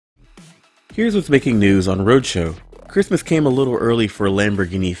Here's what's making news on Roadshow. Christmas came a little early for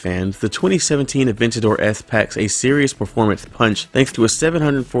Lamborghini fans. The 2017 Aventador S packs a serious performance punch thanks to a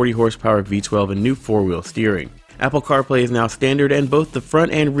 740 horsepower V12 and new 4-wheel steering. Apple CarPlay is now standard, and both the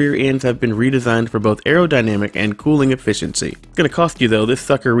front and rear ends have been redesigned for both aerodynamic and cooling efficiency. It's gonna cost you though. This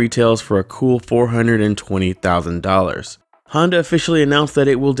sucker retails for a cool $420,000. Honda officially announced that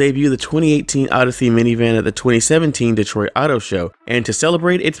it will debut the 2018 Odyssey minivan at the 2017 Detroit Auto Show, and to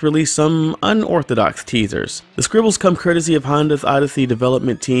celebrate, it's released some unorthodox teasers. The scribbles come courtesy of Honda's Odyssey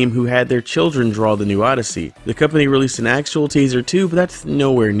development team, who had their children draw the new Odyssey. The company released an actual teaser too, but that's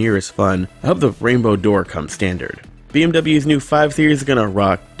nowhere near as fun. I hope the rainbow door comes standard. BMW's new 5 Series is gonna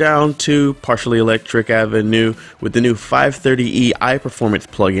rock down to partially electric Avenue with the new 530e i-Performance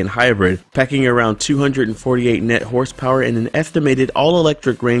plug-in hybrid, packing around 248 net horsepower and an estimated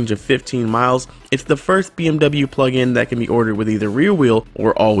all-electric range of 15 miles. It's the first BMW plug-in that can be ordered with either rear-wheel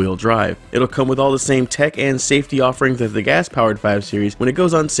or all-wheel drive. It'll come with all the same tech and safety offerings as the gas-powered 5 Series when it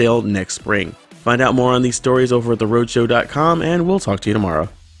goes on sale next spring. Find out more on these stories over at theroadshow.com, and we'll talk to you tomorrow.